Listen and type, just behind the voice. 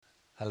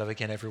Hello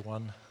again,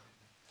 everyone.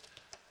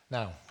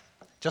 Now,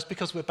 just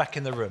because we're back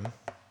in the room,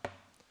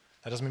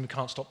 that doesn't mean we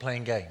can't stop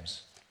playing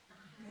games,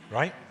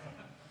 right?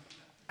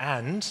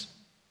 And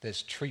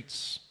there's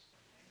treats.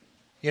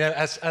 You know,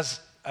 as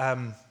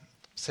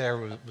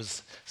Sarah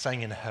was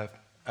saying in her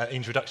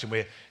introduction,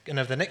 we're going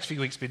to, the next few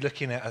weeks, be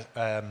looking at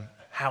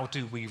how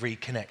do we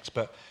reconnect.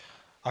 But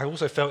I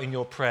also felt in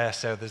your prayer,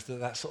 Sarah, there's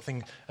that sort of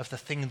thing of the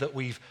thing that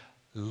we've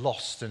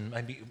lost and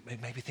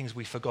maybe things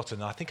we've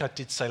forgotten. I think I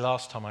did say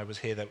last time I was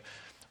here that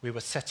we were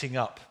setting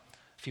up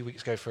a few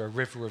weeks ago for a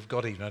River of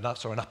God evening,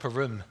 or an upper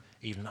room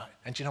evening.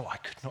 And do you know what? I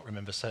could not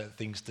remember certain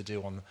things to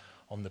do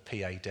on the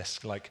PA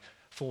desk. Like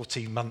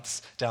 14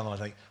 months down the line,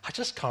 I think, I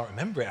just can't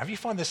remember it. Have you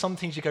found there's some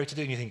things you go to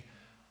do and you think,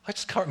 I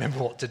just can't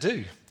remember what to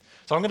do?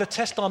 So I'm going to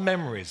test our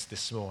memories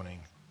this morning.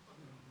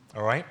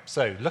 All right?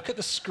 So look at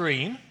the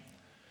screen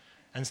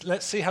and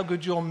let's see how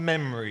good your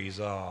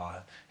memories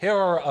are. Here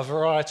are a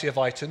variety of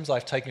items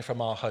I've taken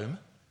from our home.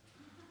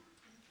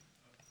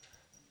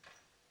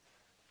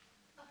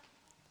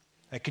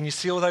 Can you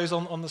see all those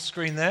on the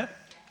screen there?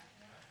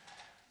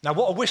 Now,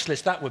 what a wish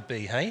list that would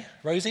be, hey?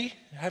 Rosie,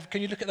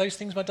 can you look at those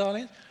things, my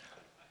darling?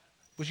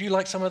 Would you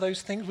like some of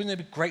those things? Wouldn't it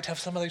be great to have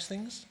some of those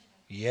things?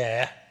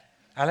 Yeah.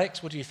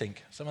 Alex, what do you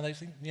think? Some of those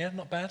things? Yeah,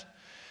 not bad?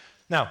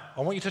 Now,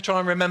 I want you to try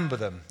and remember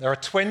them. There are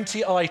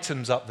 20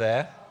 items up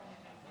there.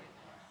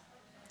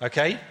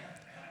 Okay?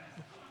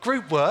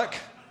 Group work.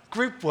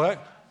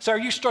 So are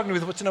you struggling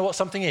with to know what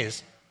something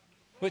is?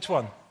 Which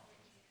one?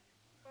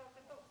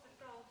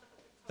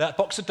 That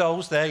box of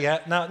dolls there, yeah.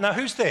 Now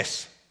who's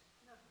this?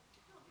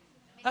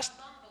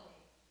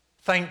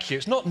 Thank you.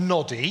 It's not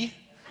Noddy.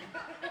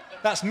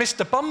 That's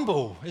Mr.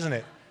 Bumble, isn't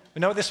it? You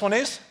know what this one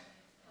is?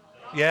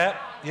 Yeah.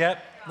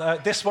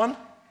 This one?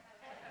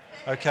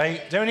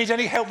 Okay. Do you need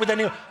any help with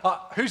any?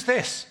 Who's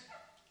this?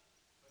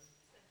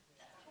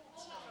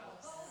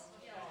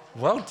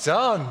 Well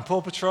done, Paw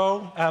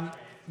Patrol.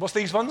 What's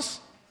these ones?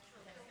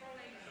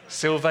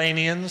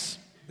 Sylvanians.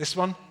 This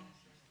one?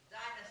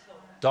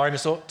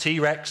 Dinosaur.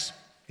 T-Rex.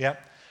 Yeah.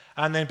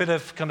 And then a bit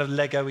of kind of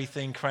Lego-y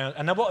thing. Crayon.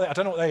 And now I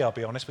don't know what they are, I'll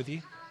be honest with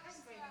you.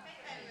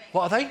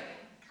 What are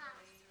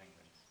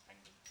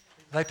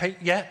they?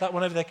 Yeah, that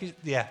one over there.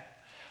 Yeah.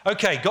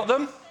 Okay, got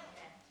them?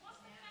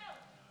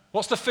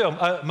 What's the film?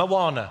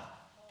 Moana.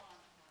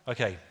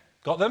 Okay,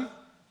 got them?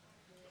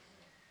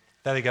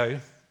 There they go.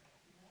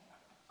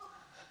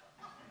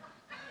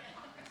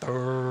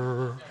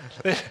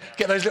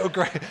 Get those little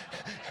grey.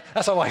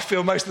 That's how I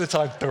feel most of the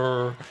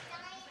time.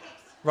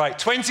 Right,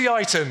 20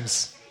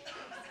 items.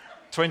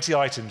 20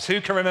 items. Who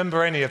can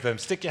remember any of them?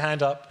 Stick your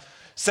hand up.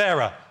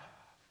 Sarah.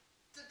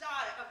 The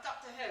Dalek of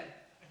Doctor Who.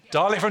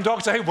 Dalek from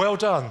Doctor Who. Well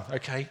done.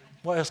 Okay.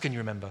 What else can you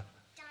remember?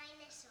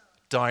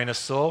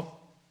 Dinosaur.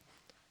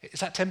 Is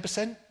that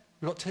 10%?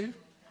 We got 2?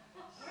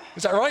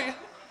 Is that right?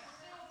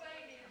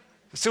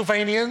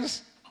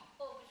 Sylvanians.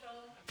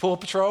 Paw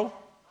Patrol.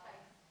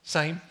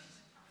 Same.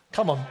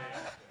 Come on.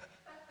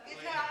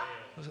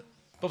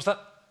 What was that?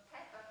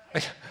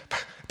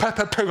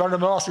 Peppa Pig on the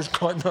mask is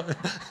quite nice.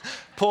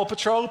 Paw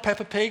Patrol,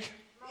 Peppa Pig,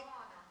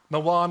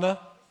 Moana,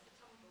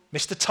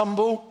 Mr.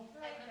 Tumble,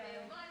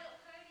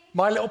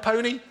 My Little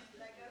Pony,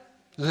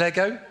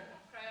 Lego,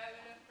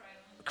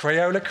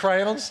 Crayola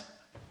crayons,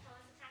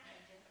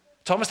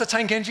 Thomas the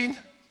Tank Engine,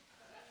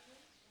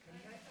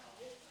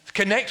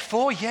 Connect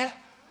 4, yeah.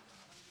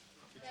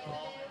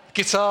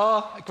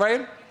 Guitar,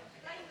 Graham?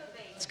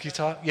 It's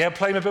guitar. Yeah,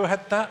 Playmobil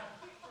had that.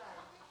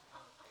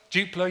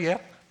 Duplo, yeah.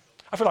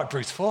 I feel like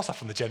Bruce Forsyth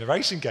from the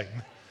Generation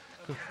game.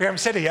 We haven't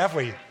said it yet, have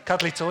we?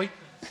 Cuddly toy.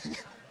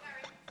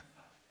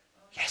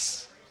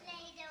 Yes.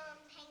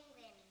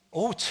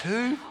 Oh,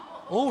 2.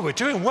 Oh, we're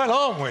doing well,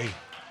 aren't we?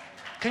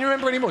 Can you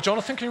remember any more?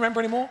 Jonathan, can you remember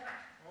any more?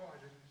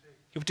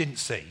 You didn't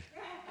see.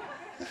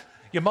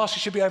 Your mask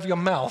should be over your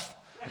mouth.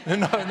 No,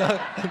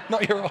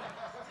 not your eye.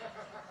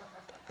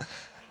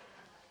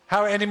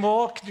 How, any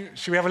more?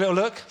 Should we have a little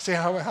look? See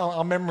how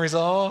our memories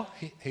are?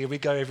 Here we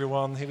go,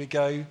 everyone. Here we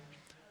go.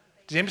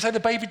 Did anybody say the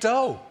baby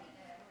doll?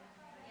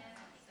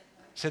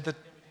 Said the,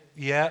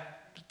 yeah.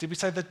 Did we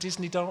say the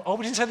Disney doll? Oh,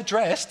 we didn't say the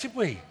dress, did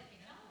we?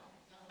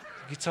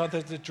 The guitar,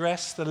 the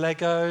dress, the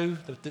Lego,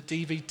 the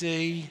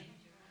DVD,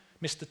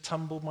 Mr.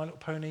 Tumble, My Little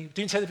Pony.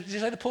 Did you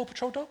say the Paw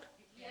Patrol dog?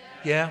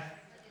 Yeah.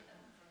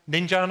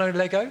 Ninjago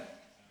Lego?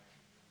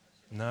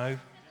 No.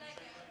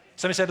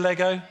 Somebody said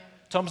Lego.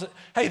 Tom said,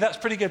 hey, that's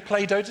pretty good.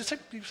 Play-Doh. Did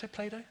you say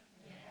Play-Doh?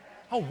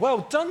 Oh, well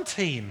done,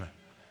 team.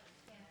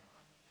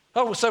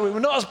 Oh, so we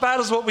were not as bad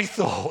as what we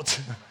thought.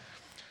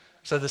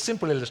 So the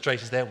simple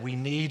illustration is there. We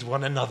need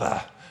one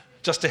another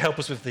just to help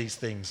us with these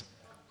things.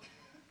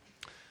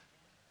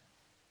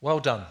 Well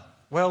done.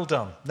 Well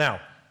done. Now,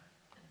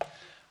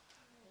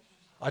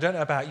 I don't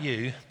know about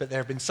you, but there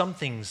have been some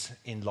things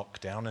in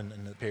lockdown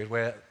and the period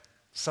where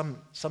some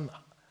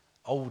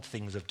old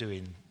things of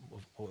doing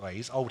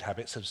ways, old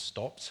habits have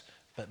stopped,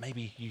 but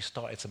maybe you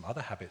started some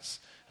other habits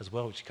as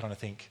well, which you kind of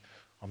think,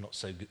 I'm not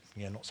so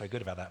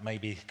good about that.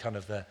 Maybe kind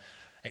of the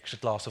extra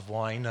glass of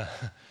wine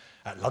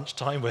at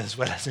lunchtime as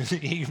well as in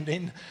the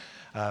evening.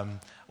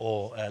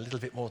 or a little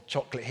bit more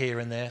chocolate here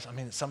and there. I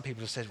mean, some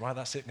people have said, right,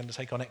 that's it, I'm going to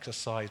take on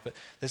exercise. But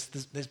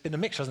there's been a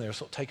mixture, hasn't there, of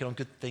sort of taking on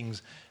good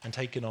things and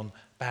taking on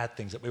bad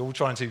things that we're all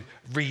trying to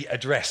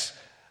readdress,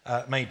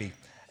 maybe.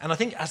 And I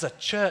think as a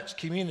church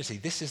community,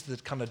 this is the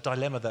kind of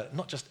dilemma that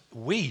not just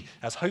we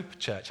as Hope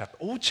Church have,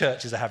 but all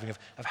churches are having of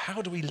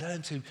how do we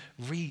learn to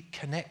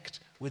reconnect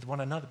with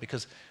one another?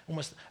 Because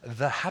almost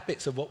the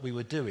habits of what we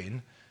were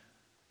doing,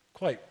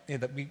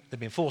 they've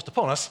been forced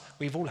upon us,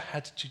 we've all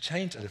had to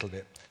change a little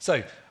bit.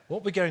 So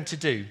what we're going to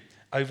do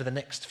over the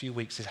next few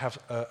weeks is have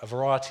a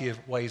variety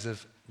of ways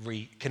of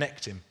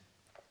reconnecting.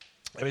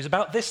 It was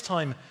about this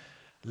time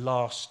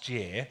last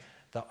year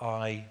that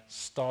I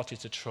started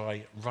to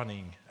try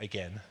running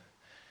again.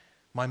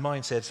 My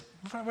mind said,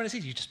 when it's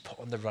easy, you just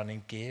put on the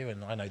running gear,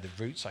 and I know the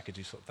routes. I could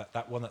do sort of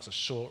that one that's a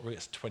short route,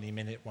 it's a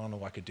 20-minute one,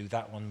 or I could do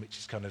that one, which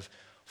is kind of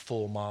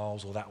 4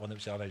 miles, or that one,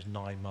 which I know is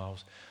 9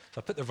 miles. So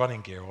I put the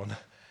running gear on,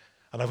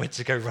 and I went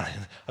to go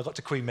running. I got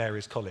to Queen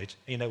Mary's College,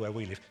 you know where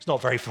we live. It's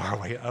not very far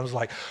away. I was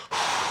like,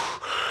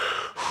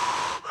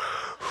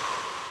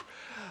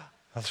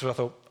 and so I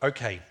thought,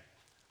 okay,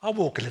 I'll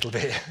walk a little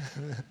bit.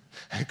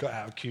 I got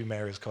out of Queen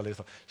Mary's College,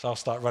 so I'll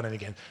start running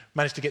again.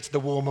 Managed to get to the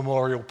War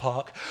Memorial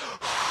Park.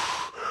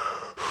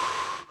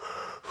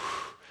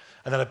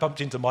 And then I bumped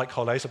into Mike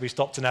Hollow, so we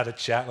stopped and had a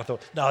chat. And I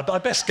thought, no, I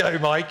best go,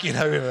 Mike.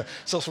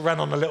 Sort of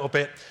ran on a little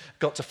bit,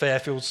 got to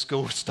Fairfield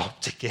School,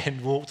 stopped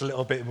again, walked a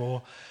little bit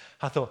more.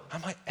 I thought,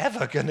 am I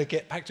ever going to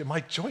get back to my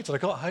joints? And I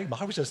got home,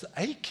 I was just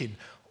aching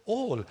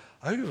all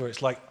over.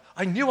 It's like,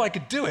 I knew I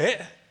could do it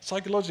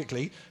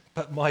psychologically,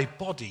 but my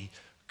body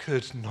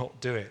could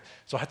not do it.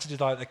 So I had to do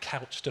like the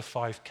couch to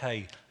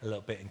 5K a little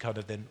bit and kind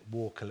of then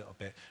walk a little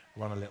bit,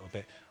 run a little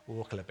bit,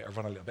 walk a little bit,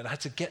 run a little bit. I had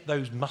to get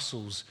those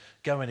muscles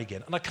going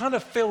again. And I kind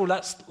of feel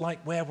that's like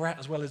where we're at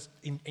as well as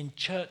in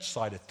church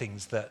side of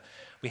things, that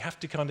we have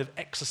to kind of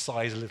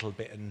exercise a little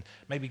bit and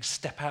maybe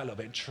step out a little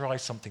bit and try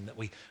something that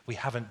we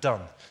haven't done.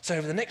 So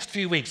over the next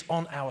few weeks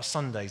on our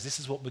Sundays, this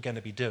is what we're going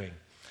to be doing.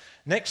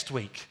 Next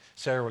week,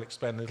 Sarah will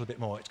explain a little bit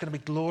more. It's going to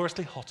be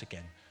gloriously hot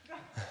again.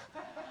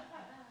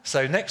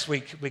 So next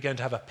week, we're going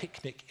to have a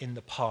picnic in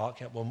the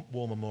park, at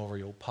War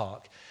Memorial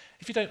Park.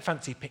 If you don't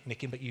fancy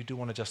picnicking, but you do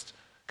want to just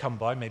come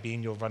by, maybe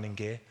in your running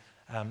gear,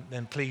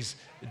 then please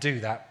do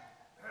that.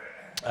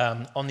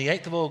 On the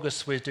 8th of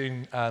August, we're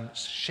doing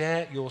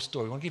Share Your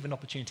Story. We want to give an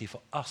opportunity for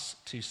us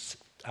to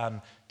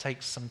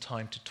take some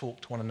time to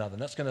talk to one another.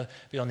 And that's going to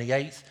be on the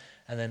 8th,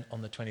 and then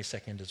on the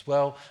 22nd as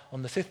well.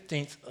 On the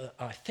 15th,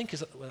 I think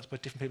that's where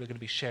different people are going to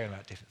be sharing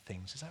about different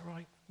things. Is that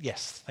right?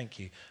 Yes, thank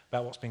you.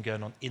 About what's been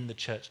going on in the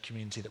church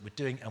community that we're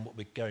doing and what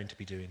we're going to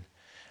be doing.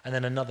 And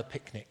then another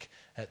picnic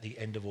at the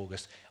end of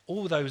August.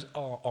 All those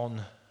are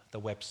on the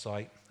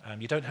website.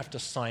 You don't have to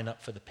sign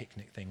up for the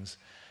picnic things.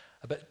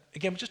 But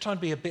again, we're just trying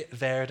to be a bit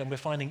varied, and we're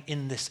finding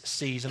in this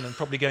season and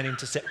probably going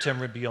into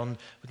September and beyond,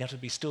 we're going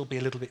to still be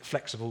a little bit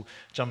flexible,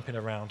 jumping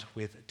around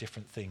with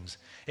different things.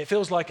 It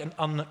feels like an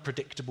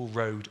unpredictable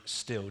road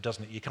still,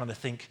 doesn't it? You kind of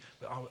think,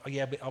 oh,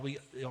 yeah, but are we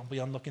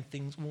unlocking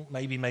things? Well,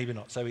 maybe, maybe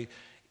not. So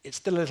it's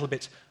still a little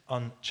bit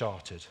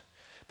uncharted.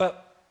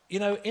 But,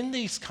 in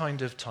these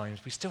kind of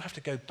times, we still have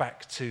to go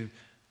back to,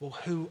 well,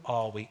 who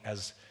are we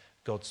as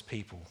God's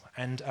people?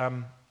 And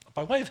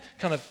by way of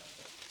kind of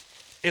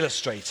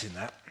illustrating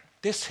that,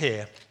 this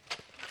here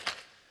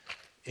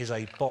is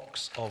a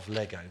box of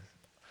Lego.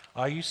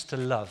 I used to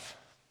love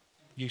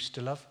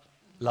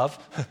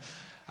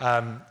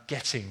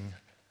getting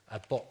a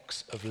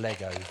box of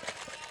Lego.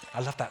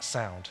 I love that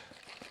sound.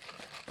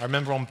 I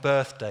remember on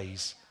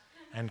birthdays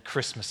and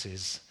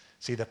Christmases,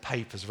 see the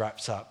papers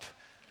wrapped up.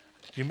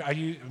 Are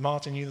you,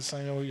 Martin, you the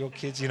same, all your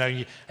kids? And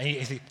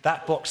you see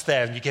that box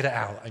there, and you get it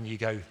out, and you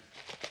go,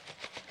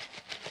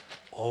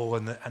 oh,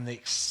 and the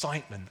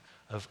excitement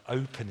of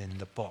opening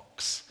the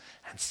box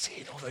and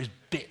seeing all those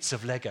bits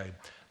of Lego.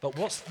 But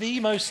what's the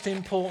most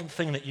important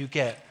thing that you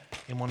get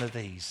in one of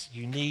these?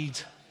 You need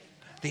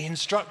the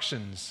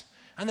instructions.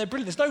 And they're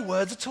brilliant. There's no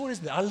words at all,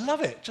 isn't it? I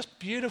love it. Just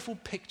beautiful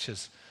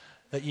pictures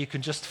that you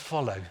can just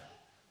follow.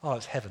 Oh,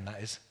 it's heaven,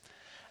 that is.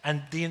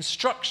 And the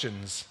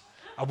instructions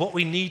are what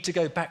we need to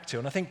go back to.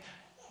 And I think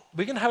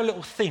we're going to have a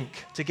little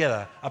think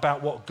together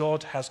about what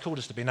God has called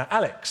us to be. Now,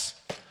 Alex,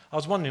 I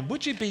was wondering,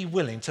 would you be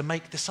willing to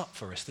make this up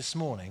for us this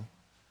morning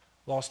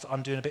whilst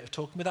I'm doing a bit of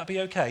talking? Would that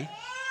be okay?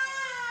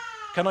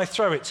 Can I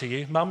throw it to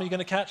you? Mum, are you going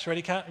to catch?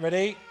 Ready, cat?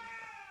 Ready?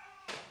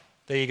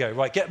 There you go.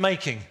 Right, get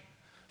making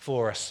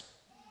for us.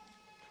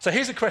 So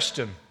here's a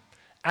question,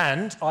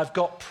 and I've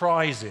got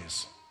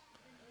prizes.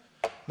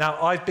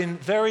 Now, I've been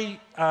very,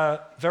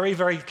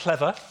 very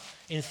clever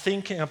in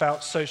thinking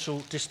about social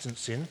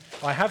distancing.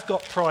 I have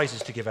got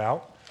prizes to give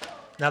out.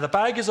 Now, the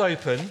bag is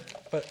open,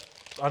 but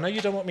I know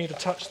you don't want me to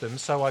touch them,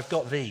 so I've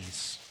got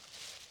these.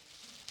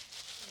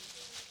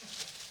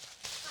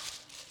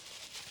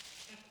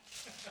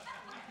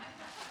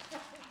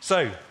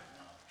 So,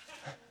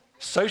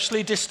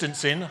 socially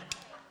distancing,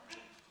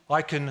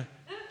 I can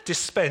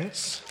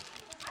dispense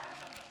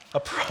a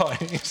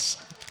prize,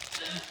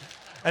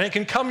 and it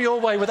can come your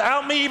way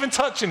without me even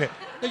touching it.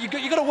 You've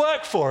got to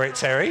work for it,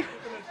 Terry.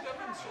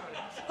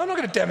 I'm not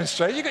going to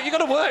demonstrate. You've got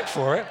to work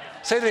for it.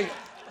 Say,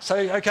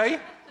 okay,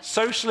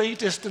 socially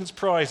distanced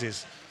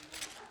prizes.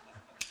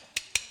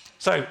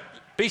 So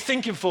be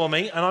thinking for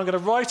me, and I'm going to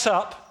write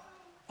up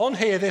on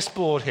here, this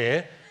board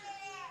here.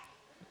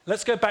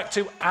 Let's go back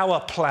to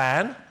our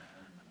plan.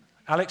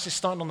 Alex is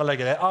starting on the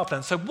Lego there. Our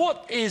plan. So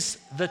what is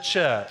the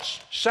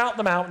church? Shout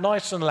them out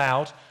nice and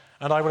loud,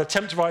 and I will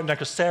attempt to write them down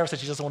because Sarah said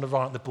she doesn't want to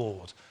write on the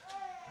board.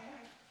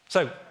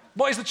 So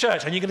what is the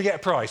church? And you're going to get a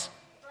prize.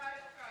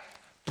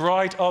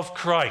 Bride of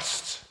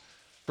Christ.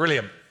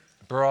 Brilliant.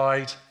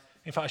 Bride.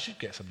 In fact, I should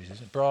get somebody's.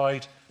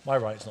 Bride. My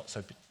writing's not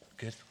so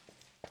good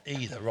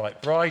either. Right.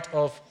 Bride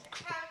of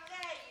Christ. How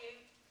dare you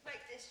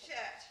make this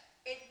church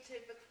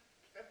into the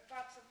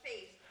bunch of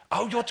thieves?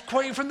 Oh, you're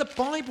quoting from the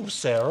Bible,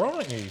 Sarah,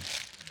 aren't you?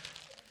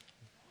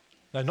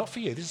 No, not for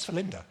you. This is for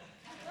Linda.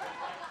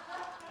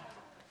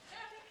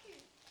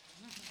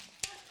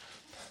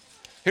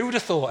 Who would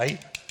have thought, eh?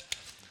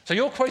 So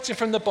you're quoting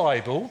from the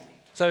Bible.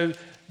 So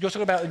you're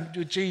talking about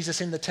Jesus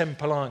in the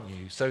temple, aren't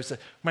you? So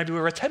maybe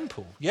we're a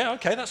temple. Yeah,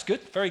 okay, that's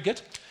good. Very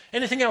good.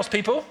 Anything else,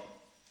 people?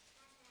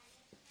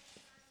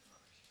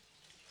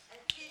 And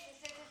Jesus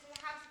said it's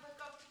the house of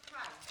God to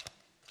pray.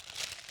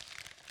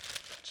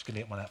 Just going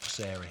to get one out for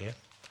Sarah here.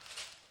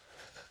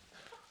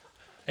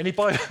 Any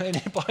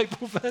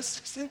Bible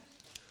verses in?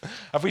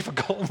 Have we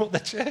forgotten what the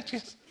church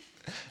is?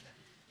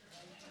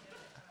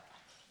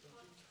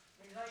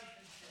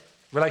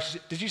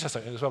 Relationship. Did you say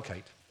something as well,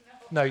 Kate?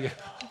 No, you.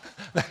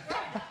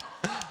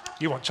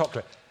 You want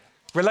chocolate.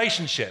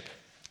 Relationship.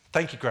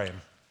 Thank you, Graham.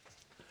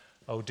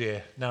 Oh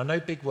dear. Now, no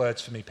big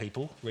words for me,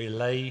 people.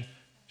 Relationship.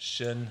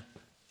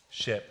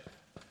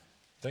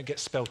 Don't get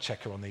spell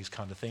checker on these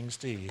kind of things,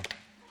 do you?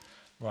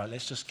 Right,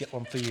 let's just get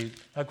one for you.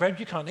 Oh, Graham,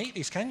 you can't eat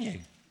these, can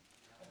you?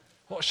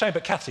 What a shame,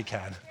 but Kathy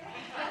can.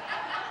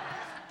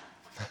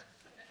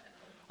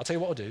 I'll tell you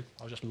what I'll do.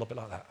 I'll just lob it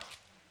like that.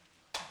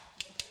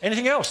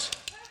 Anything else?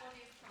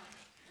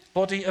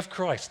 Body of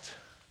Christ.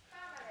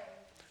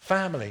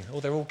 Family. Oh,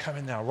 they're all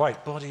coming now.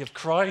 Right, body of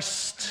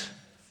Christ.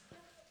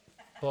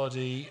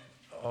 Body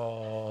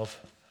of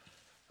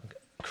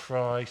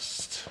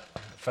Christ.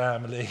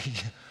 Family.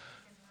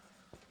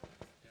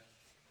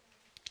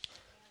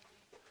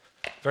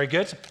 Very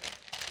good.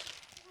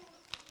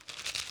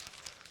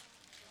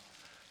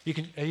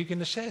 Are you going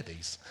to share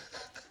these?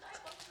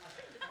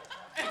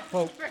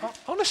 Well,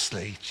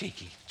 honestly,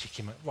 cheeky.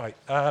 Right,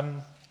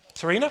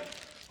 Serena?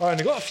 I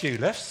only got a few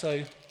left,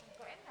 so...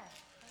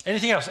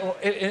 Anything else?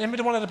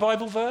 Anybody want a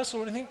Bible verse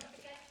or anything?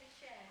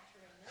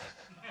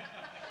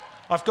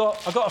 I've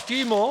got a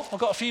few more.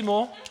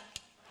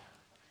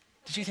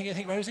 Did you think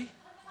anything, Rosie?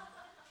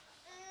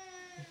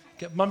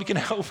 Mummy can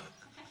help.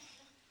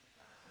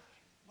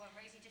 Well,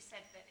 Rosie just said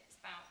that it's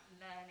about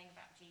learning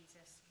about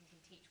Jesus and can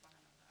teach one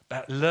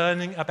another. About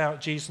learning about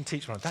Jesus and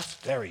teach one another. That's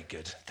very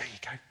good. There you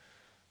go.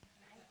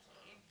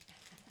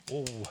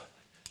 Oh.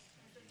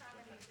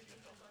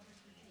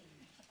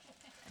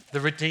 The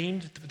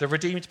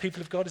redeemed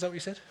people of God, is that what you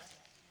said?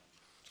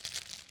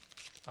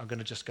 I'm going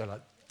to just go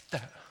like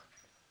that.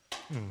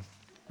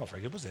 Not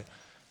very good, was it?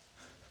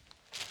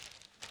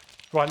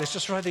 Right, let's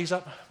just write these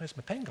up. Where's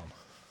my pen gone?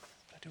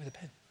 What do I do with the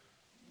pen?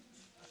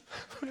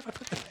 Where have I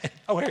put the pen?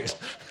 Oh, here it is.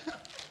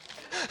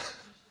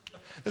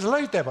 There's a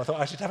load there, but I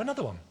thought I should have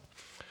another one.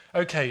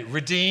 Okay,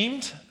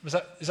 redeemed.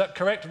 Is that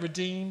correct?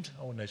 Redeemed.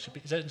 Oh no, should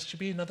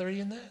be another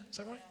E in there. Is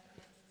that right?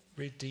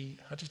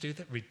 How do you do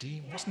that?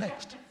 Redeem. What's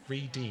next?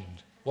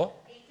 Redeemed. What?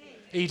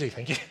 ED,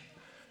 thank you.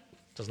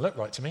 Doesn't look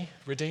right to me.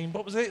 Redeemed.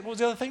 What was it? What was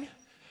the other thing?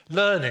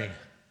 Learning.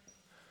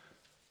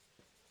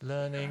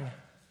 Learning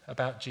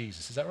about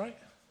Jesus. Is that right?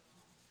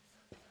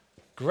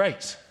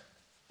 Great.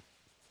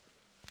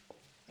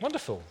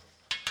 Wonderful.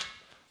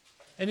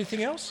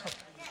 Anything else?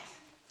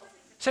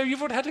 So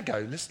you've already had a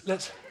go.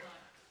 Let's.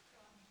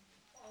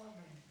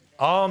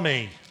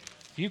 Army.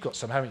 You've got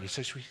some, haven't you?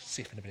 So should we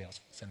see if anybody else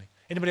wants any?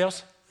 Anybody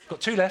else?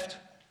 Got two left.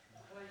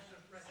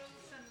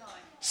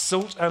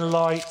 Salt and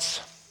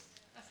light.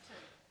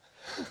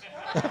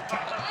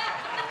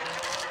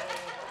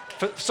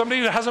 For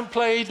somebody who hasn't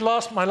played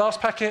my last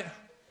packet,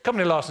 come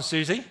in, Lars and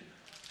Susie. Where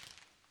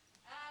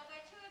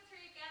 2 or 3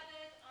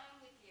 gathered,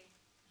 I'm with you.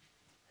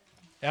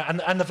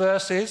 Yeah, and the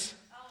verse is?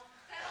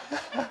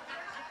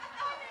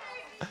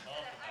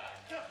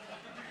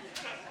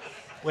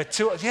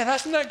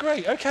 Isn't that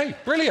great? Okay,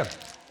 brilliant.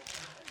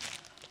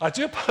 I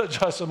do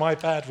apologise for my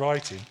bad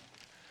writing.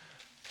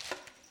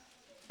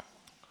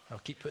 I'll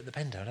keep putting the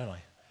pen down, don't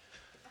I?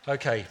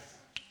 Okay.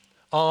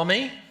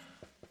 Army.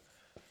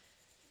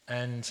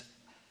 And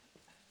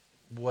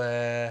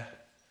where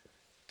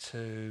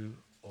 2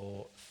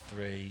 or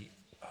 3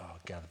 are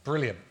gathered.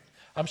 Brilliant.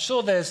 I'm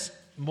sure there's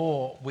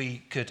more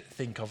we could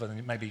think of,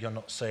 and maybe you're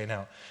not saying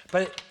out.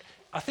 But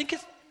I think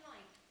it's...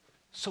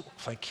 So,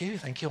 thank you,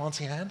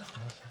 Auntie Anne.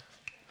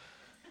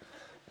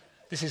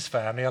 This is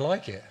family, I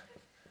like it.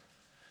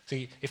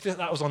 See, if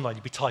that was online,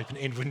 you'd be typing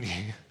it in, wouldn't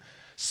you?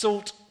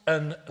 Salt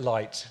and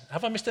light.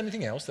 Have I missed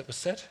anything else that was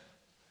said?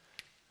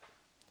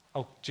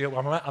 Oh, Jill,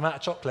 I'm out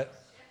of chocolate.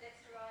 That's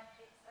right.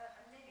 It's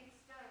a living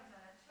stone and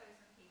a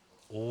chosen people.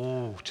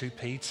 Oh, 2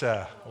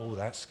 Peter. Oh,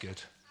 that's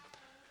good.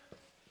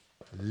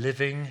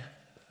 Living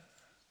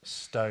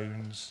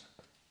stones,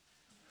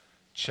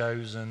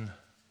 chosen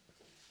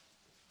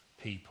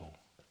people.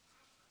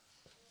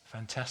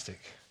 Fantastic.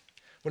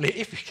 Well,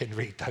 if you can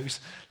read those,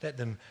 let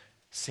them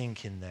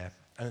sink in there.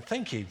 And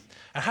thank you.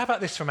 And how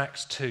about this from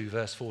Acts 2,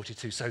 verse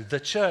 42? So the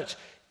church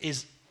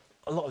is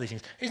a lot of these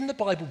things. Isn't the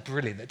Bible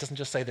brilliant? It doesn't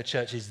just say the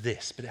church is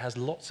this, but it has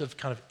lots of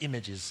kind of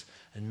images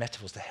and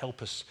metaphors to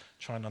help us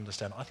try and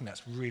understand. I think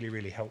that's really,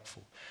 really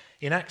helpful.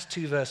 In Acts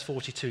 2, verse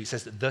 42, it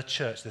says that the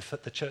church,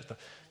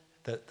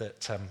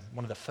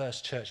 one of the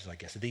first churches, I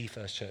guess, the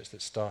first church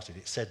that started,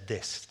 it said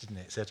this, didn't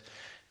it? It said,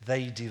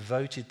 they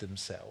devoted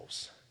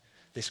themselves,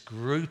 this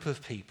group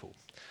of people,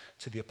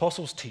 to the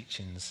apostles'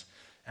 teachings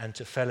and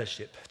to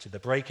fellowship, to the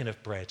breaking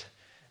of bread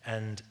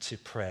and to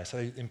prayer.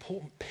 So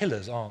important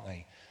pillars, aren't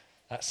they?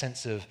 That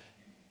sense of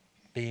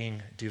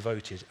being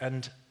devoted.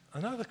 And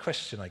another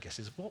question, I guess,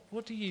 is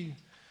when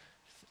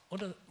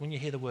you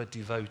hear the word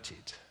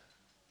devoted,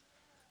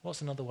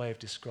 what's another way of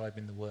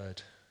describing the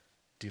word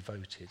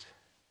devoted?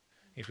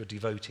 If you're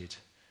devoted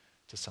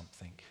to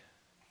something.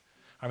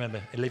 I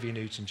remember Olivia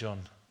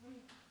Newton-John,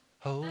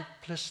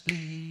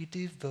 hopelessly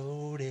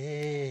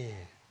devoted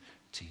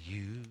to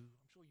you. I'm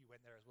sure you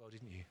went there as well,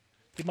 didn't you?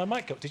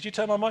 Did you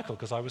turn my mic on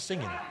because I was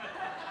singing?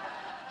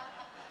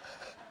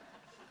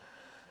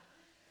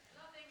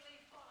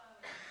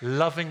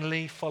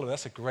 Lovingly follow.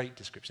 That's a great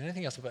description.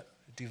 Anything else about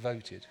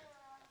devoted?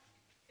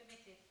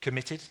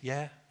 Committed,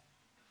 yeah.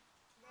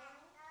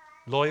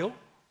 Loyal.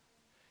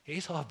 It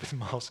is hard with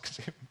Miles because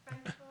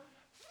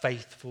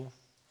faithful.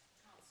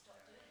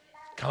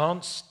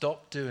 Can't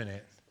stop doing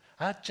it.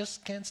 I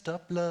just can't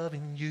stop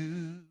loving you.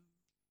 They're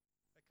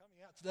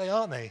coming out today,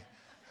 aren't they?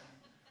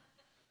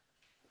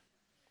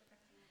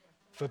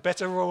 For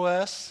better or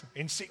worse,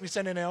 in sickness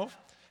and in health.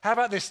 How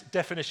about this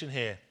definition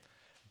here?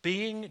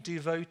 Being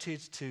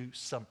devoted to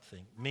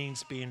something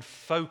means being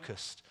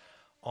focused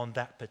on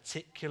that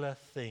particular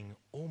thing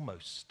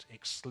almost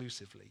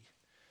exclusively.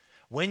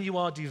 When you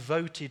are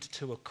devoted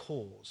to a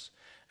cause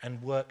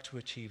and work to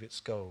achieve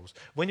its goals,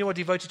 when you are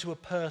devoted to a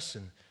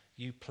person,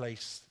 you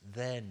place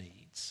their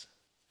needs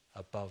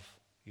above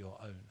your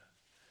own.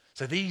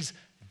 So these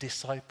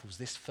disciples,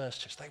 this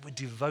first church, they were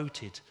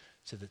devoted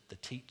to the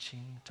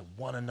teaching, to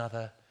one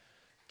another,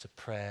 to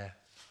prayer,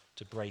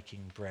 to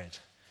breaking bread.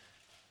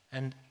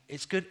 And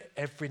it's good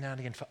every now and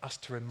again for us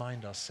to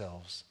remind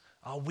ourselves,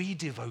 are we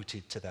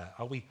devoted to that?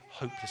 Are we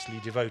hopelessly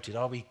devoted?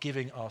 Are we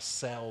giving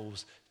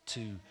ourselves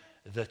to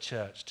the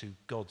church, to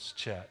God's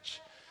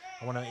church?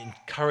 I want to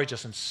encourage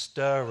us and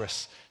stir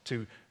us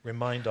to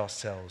remind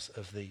ourselves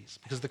of these.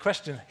 Because the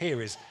question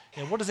here is,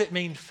 what does it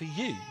mean for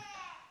you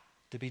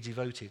to be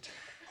devoted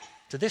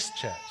to this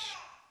church?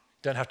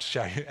 Don't have to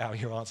shout out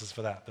your answers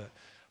for that, but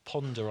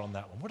ponder on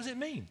that one. What does it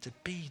mean to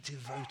be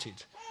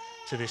devoted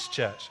to this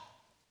church?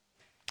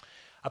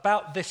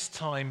 About this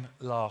time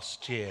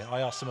last year,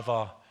 I asked some of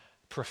our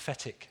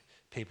prophetic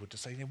people to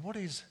say, what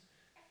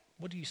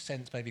do you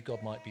sense maybe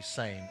God might be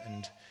saying?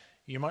 And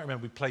you might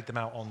remember we played them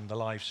out on the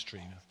live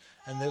stream.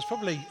 And there's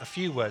probably a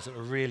few words that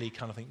were really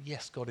kind of thinking,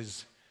 yes, God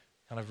is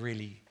kind of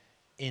really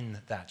in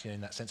that,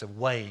 in that sense of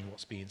weighing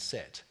what's being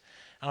said.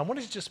 And I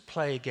wanted to just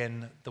play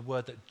again the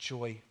word that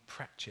Joy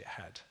Pratchett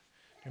had.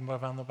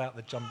 Remember about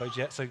the jumbo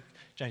jet? So,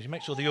 James, you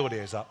make sure the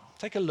audio is up.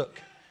 Take a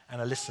look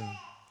and a listen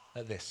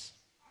at this.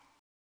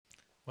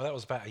 Well, that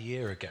was about a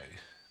year ago,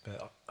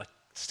 but I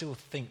still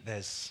think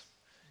it's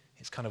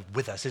kind of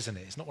with us, isn't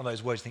it? It's not one of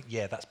those words you think,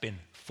 yeah, that's been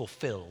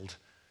fulfilled.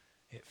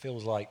 It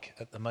feels like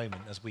at the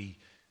moment, as we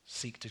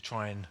seek to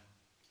try and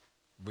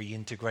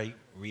reintegrate,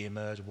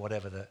 re-emerge,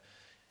 whatever, that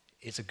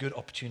it's a good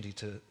opportunity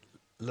to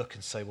look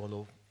and say, well,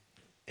 Lord,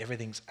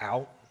 everything's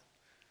out.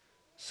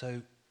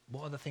 So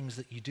what are the things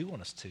that you do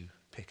want us to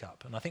pick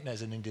up? And I think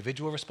there's an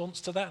individual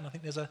response to that, and I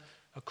think there's a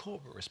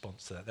corporate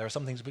response to that. There are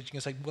some things which you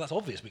can say, well, that's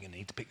obvious, we're going to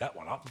need to pick that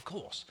one up, of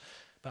course.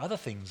 But other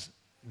things,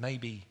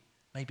 maybe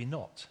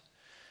not.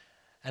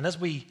 And as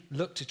we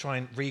look to try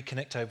and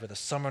reconnect over the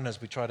summer, and as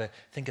we try to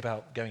think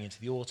about going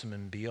into the autumn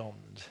and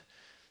beyond,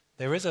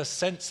 there is a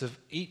sense of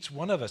each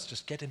one of us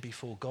just getting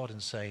before God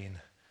and saying,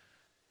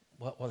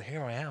 well,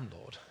 here I am,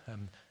 Lord.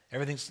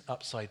 Everything's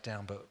upside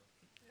down, but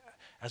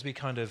as we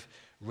kind of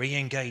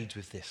re-engage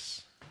with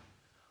this,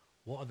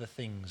 what are the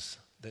things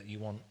that you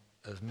want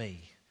of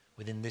me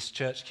within this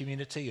church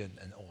community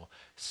or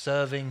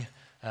serving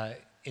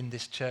in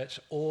this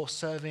church or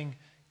serving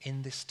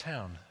in this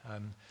town?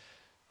 I'm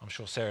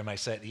sure Sarah may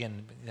say at the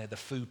end, the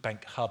food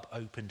bank hub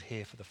opened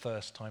here for the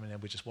first time,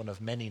 and we're just one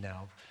of many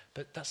now.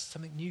 But that's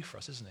something new for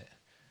us, isn't it?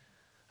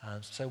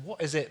 So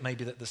what is it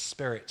maybe that the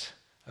Spirit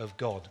of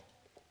God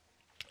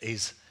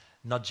is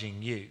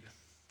nudging you?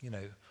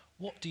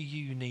 What do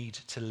you need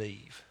to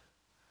leave?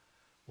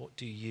 What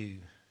do you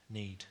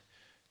need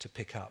to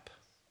pick up?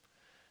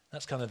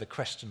 That's kind of the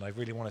question I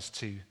really want us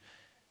to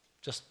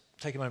just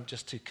take a moment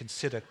just to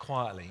consider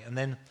quietly. And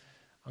then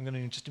I'm going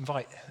to just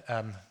invite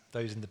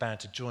those in the band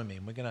to join me.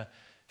 And we're going to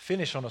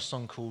finish on a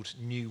song called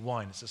New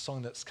Wine. It's a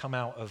song that's come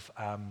out of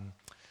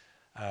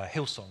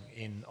Hillsong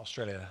in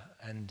Australia,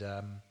 and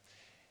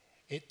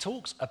it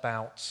talks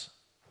about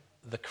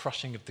the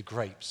crushing of the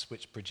grapes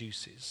which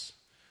produces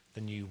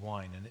the new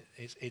wine, and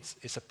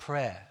it's a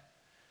prayer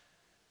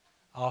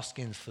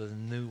asking for the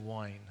new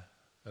wine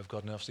of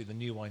God. And obviously the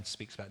new wine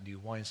speaks about new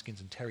wineskins,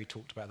 and Terry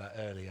talked about that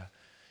earlier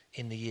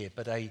in the year.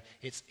 But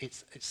it's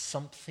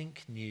something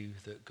new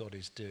that God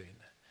is doing.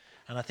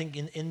 And I think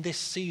in this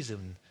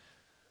season,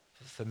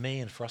 for me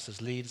and for us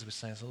as leaders, we're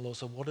saying, Lord,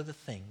 so what are the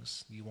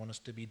things you want us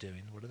to be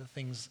doing? What are the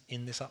things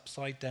in this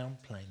upside down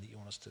plane that you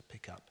want us to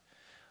pick up?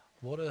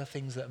 What are the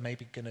things that are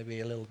maybe going to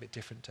be a little bit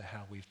different to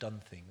how we've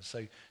done things?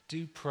 So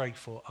do pray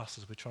for us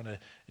as we're trying to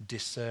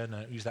discern,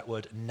 and use that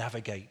word,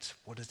 navigate.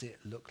 What does it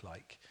look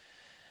like?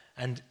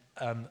 And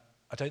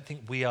I don't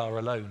think we are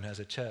alone as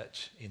a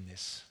church in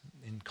this.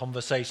 In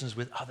conversations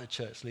with other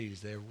church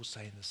leaders, they're all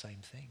saying the same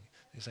thing.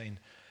 They're saying,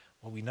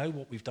 well, we know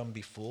what we've done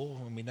before,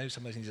 and we know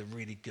some of those things are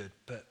really good,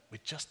 but we're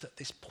just at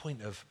this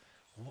point of,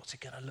 well, what's it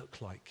going to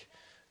look like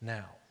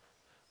now?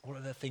 What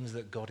are the things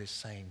that God is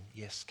saying?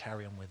 Yes,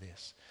 carry on with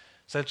this.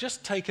 So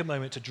just take a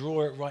moment to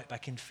draw it right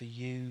back in for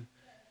you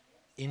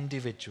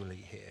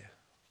individually here.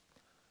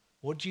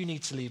 What do you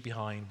need to leave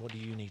behind? What do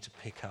you need to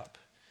pick up?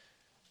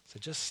 So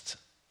just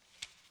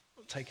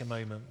take a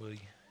moment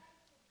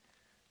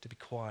to be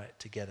quiet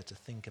together to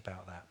think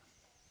about that.